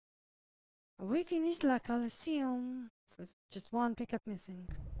We finished La Coliseum with just one pickup missing.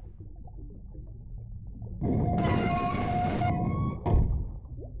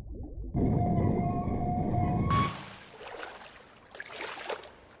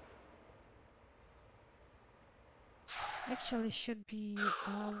 Actually, should be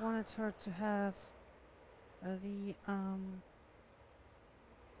wanted her to have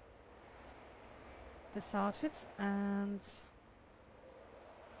this outfits and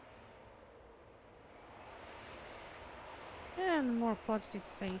more positive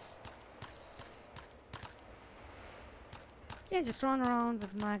face. Yeah, just run around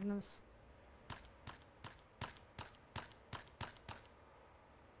with Magnus.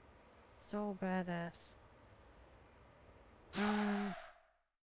 So badass.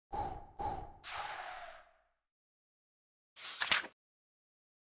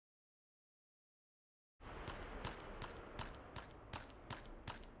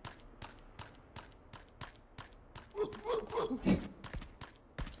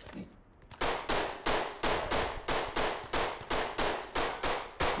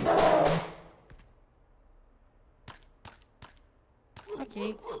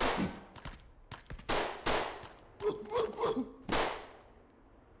 Okay.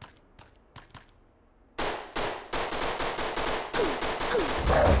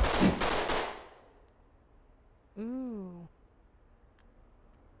 Ooh.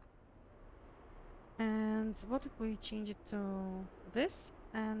 And what if we change it to this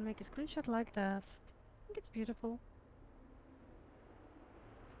and make a screenshot like that? I think it's beautiful.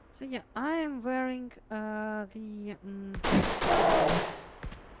 So yeah, I am wearing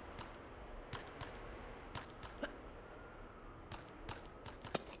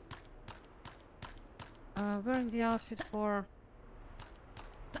wearing the outfit for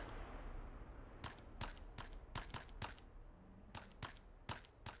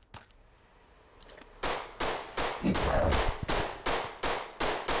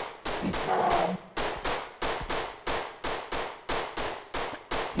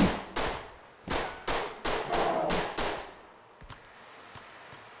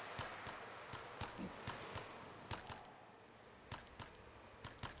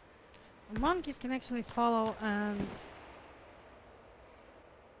monkeys can actually follow and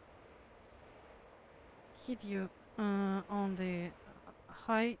hit you on the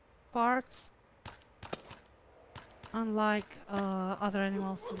high parts, unlike other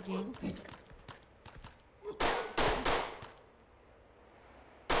animals in the game.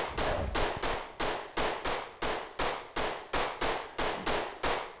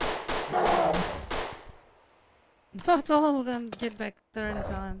 Not all of them get back there in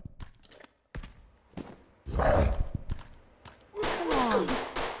time. Come on.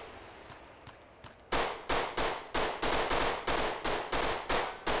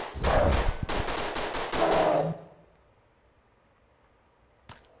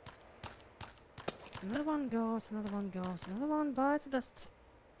 Another one goes, another one goes, another one bites the dust.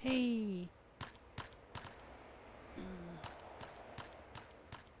 Hey.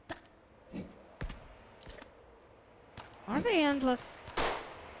 Are they endless?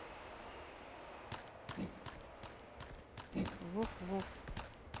 Woof woof.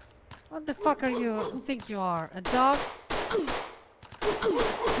 What the fuck are you think you are? A dog?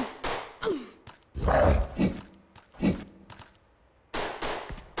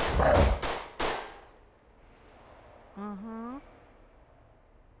 Uh-huh.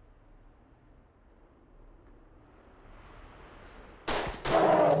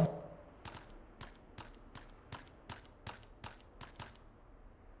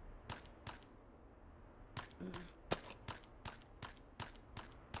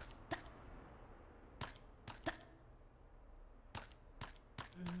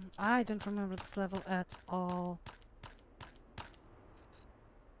 I don't remember this level at all.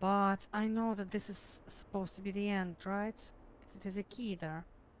 But I know that this is supposed to be the end, right? It is a key there.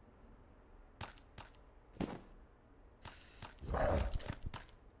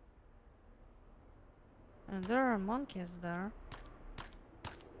 And there are monkeys there.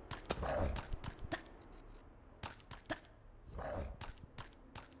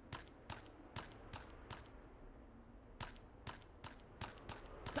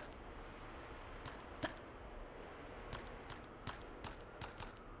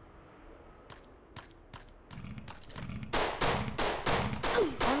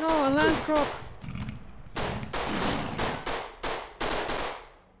 Oh no, a land croc!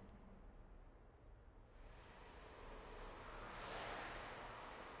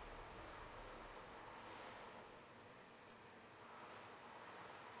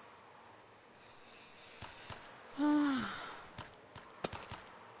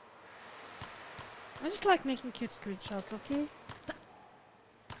 I just like making cute screenshots, okay?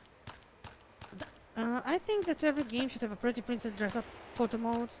 I think that every game should have a pretty princess dress up photo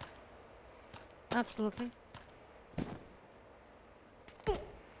mode. Absolutely.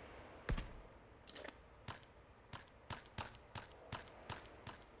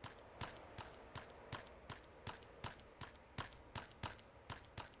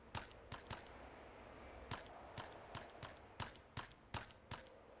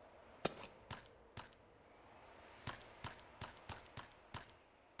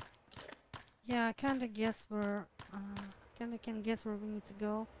 Yeah, I kinda guess where, kinda can guess where we need to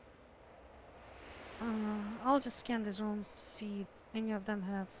go. I'll just scan these rooms to see if any of them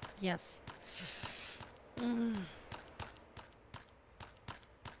have... Yes. Mm.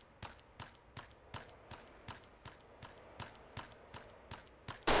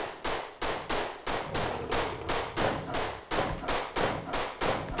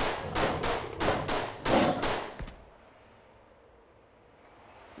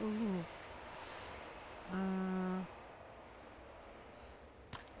 Ooh.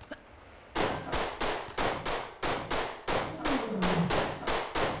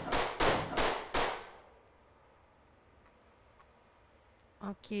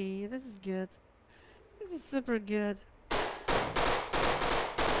 Okay, this is good. This is super good.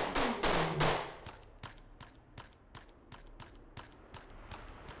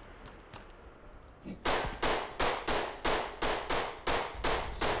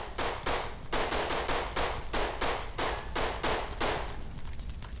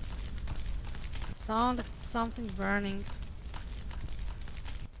 Sound of something burning.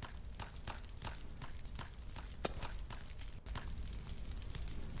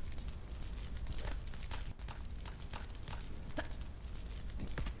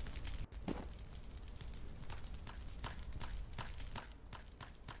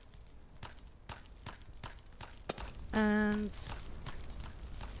 And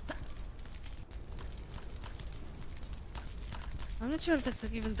I'm not sure if that's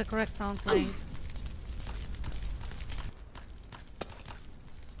even the correct sound playing.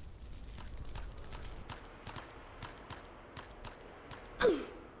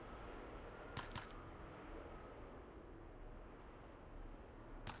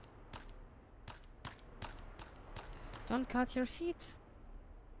 Don't cut your feet,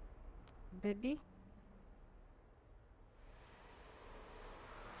 baby.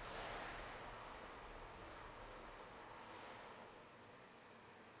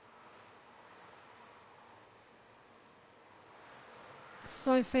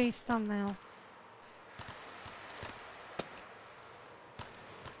 Soy face thumbnail.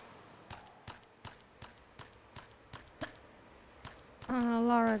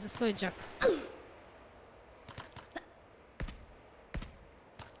 Lara is a soy jock. I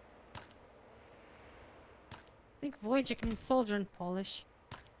think Wojciech means soldier in Polish.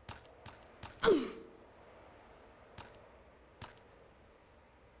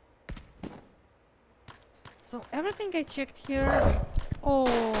 So everything I checked here...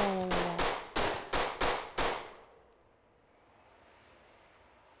 Oh...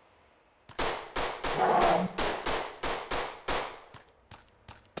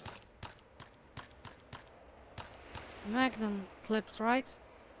 Magnum clips, right?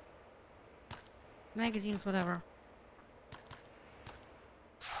 Magazines, whatever.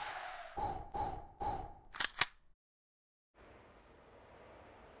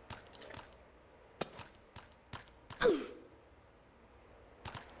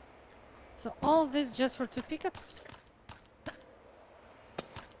 So all this just for 2 pickups?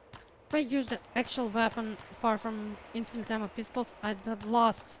 If I used the actual weapon apart from infinite ammo pistols, I'd have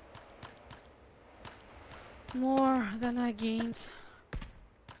lost more than I gained.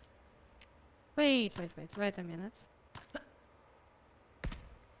 Wait a minute.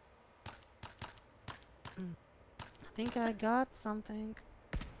 I think I got something.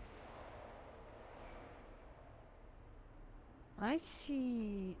 I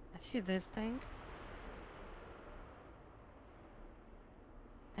see this thing.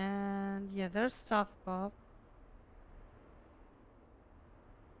 And yeah, there's stuff above.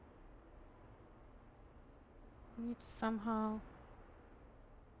 I need to somehow...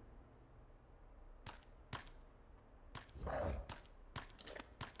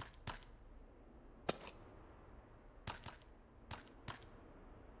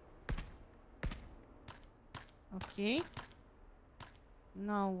 Okay.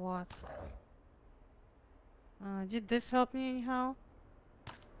 Now what? Did this help me anyhow?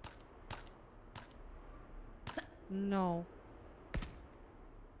 No.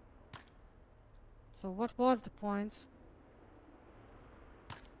 So what was the point?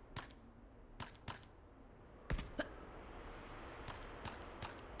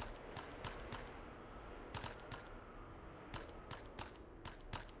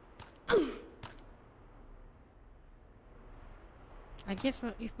 I guess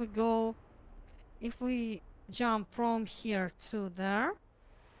if we jump from here to there,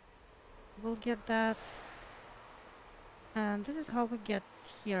 we'll get that. And this is how we get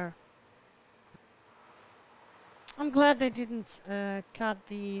here. I'm glad they didn't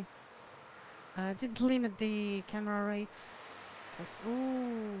didn't limit the camera rate. Cause,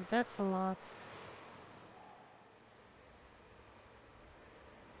 ooh, that's a lot.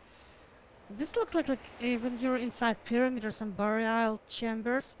 This looks like when you're inside pyramid or some burial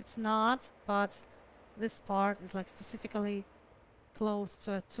chambers. It's not, but this part is like specifically close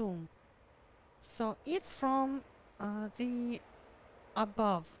to a tomb. So it's from the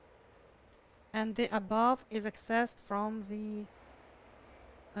above. And the above is accessed from the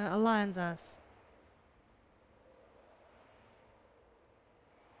alliances.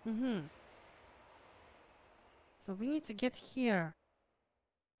 So we need to get here.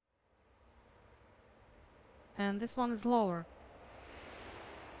 And this one is lower.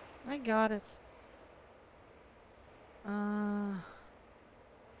 I got it. And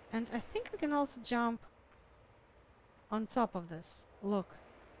I think we can also jump on top of this. Look.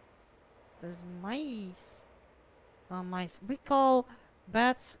 There's mice. Mice. We call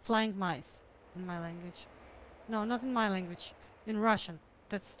bats flying mice in my language. No, not in my language. In Russian.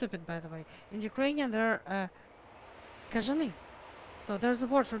 That's stupid, by the way. In Ukrainian, they're kazhany. So there's a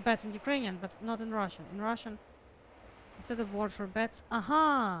word for bats in Ukrainian, but not in Russian. In Russian, instead of word for bats,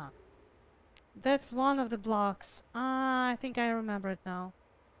 aha! That's one of the blocks. Ah, I think I remember it now.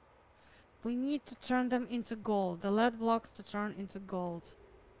 We need to turn them into gold. The lead blocks to turn into gold.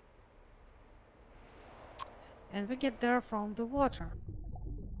 And we get there from the water.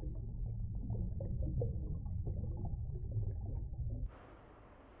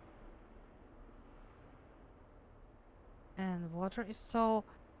 And water is so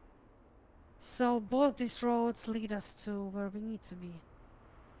both these roads lead us to where we need to be.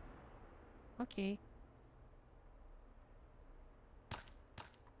 Okay.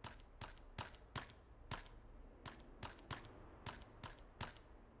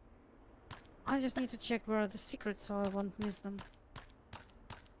 I just need to check where are the secrets so I won't miss them.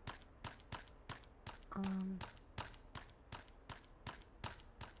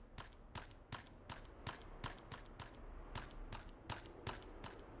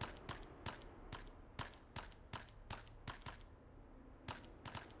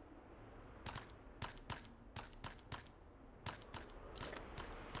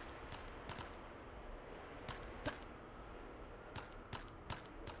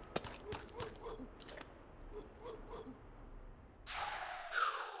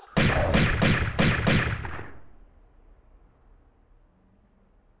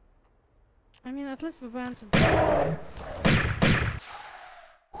 I mean, at least we went to the...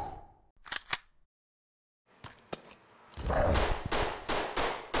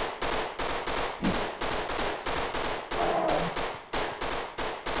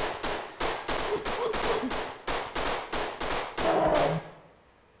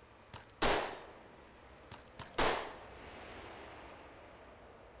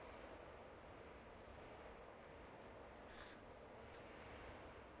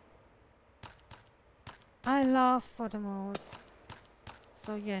 I love photo mode.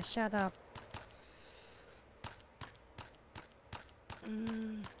 So yeah, shut up.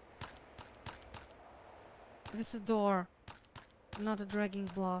 This is a door, not a dragging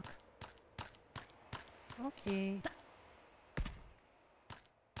block. Okay.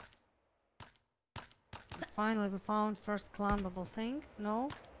 Finally, we found first climbable thing. No?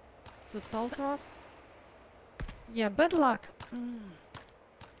 Too tall to us? Yeah, bad luck.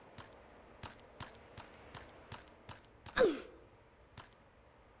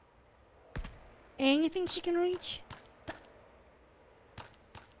 Anything she can reach?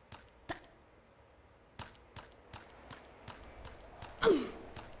 I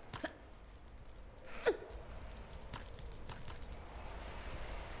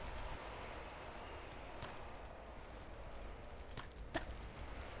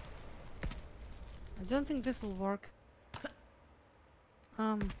don't think this will work.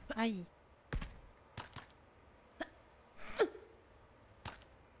 Aye.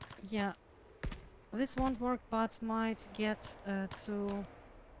 Yeah. This won't work, but might get to...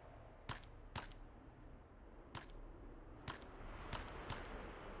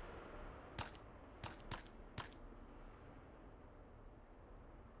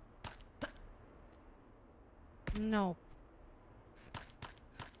 No.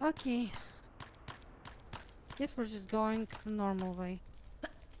 Okay. Guess we're just going the normal way.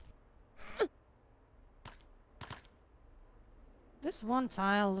 This one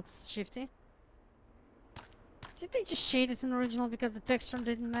tile looks shifty. Did they just shade it in original because the texture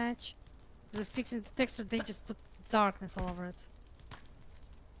didn't match? They're fixing the texture, they just put darkness all over it.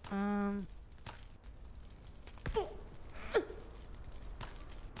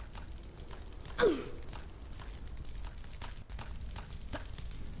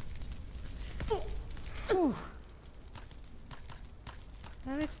 Ooh.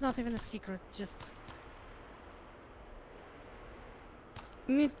 And it's not even a secret, just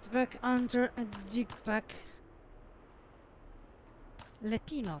meat back under a dig back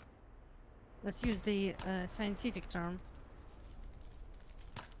lepinor. Let's use the scientific term.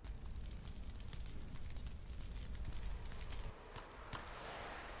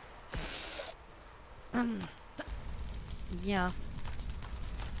 Yeah.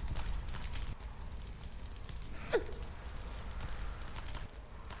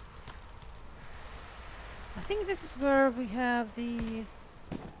 I think this is where we have the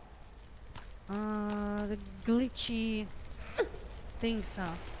glitchy things.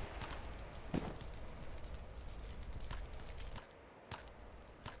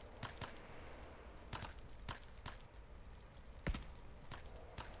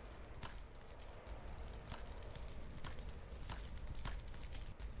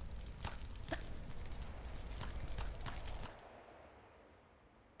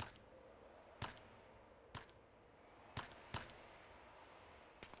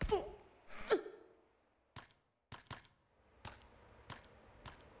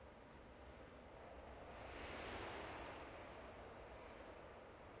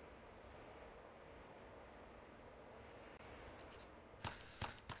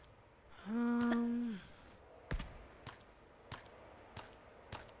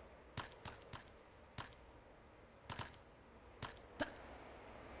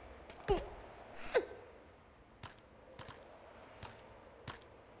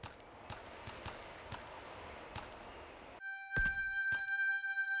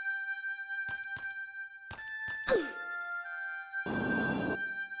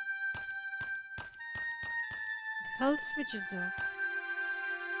 Hell, the switches do.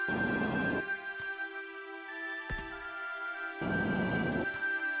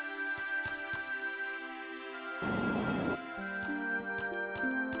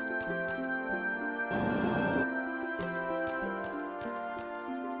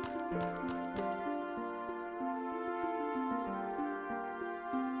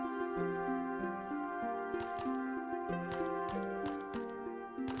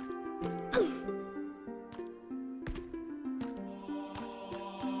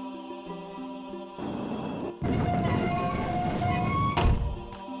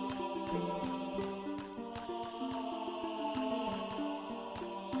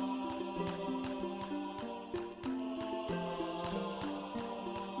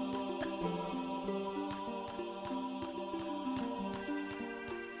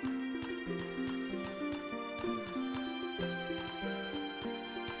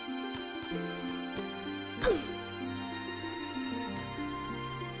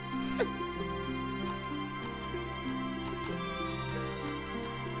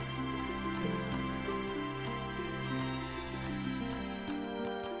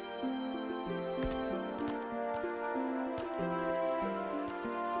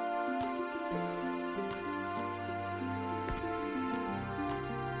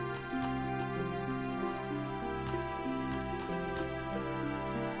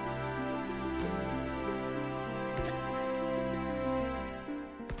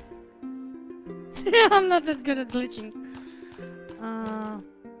 I'm not that good at glitching. I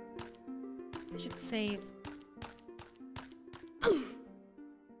should save.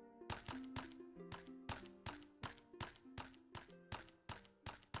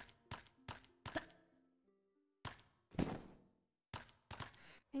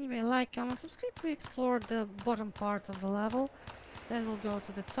 Anyway, like, comment, subscribe. We explored the bottom part of the level. Then we'll go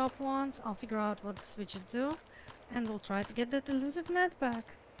to the top ones. I'll figure out what the switches do. And we'll try to get that elusive med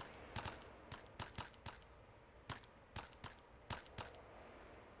back.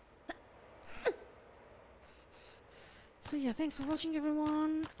 So yeah, thanks for watching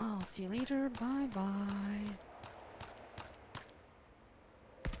everyone. I'll see you later. Bye bye.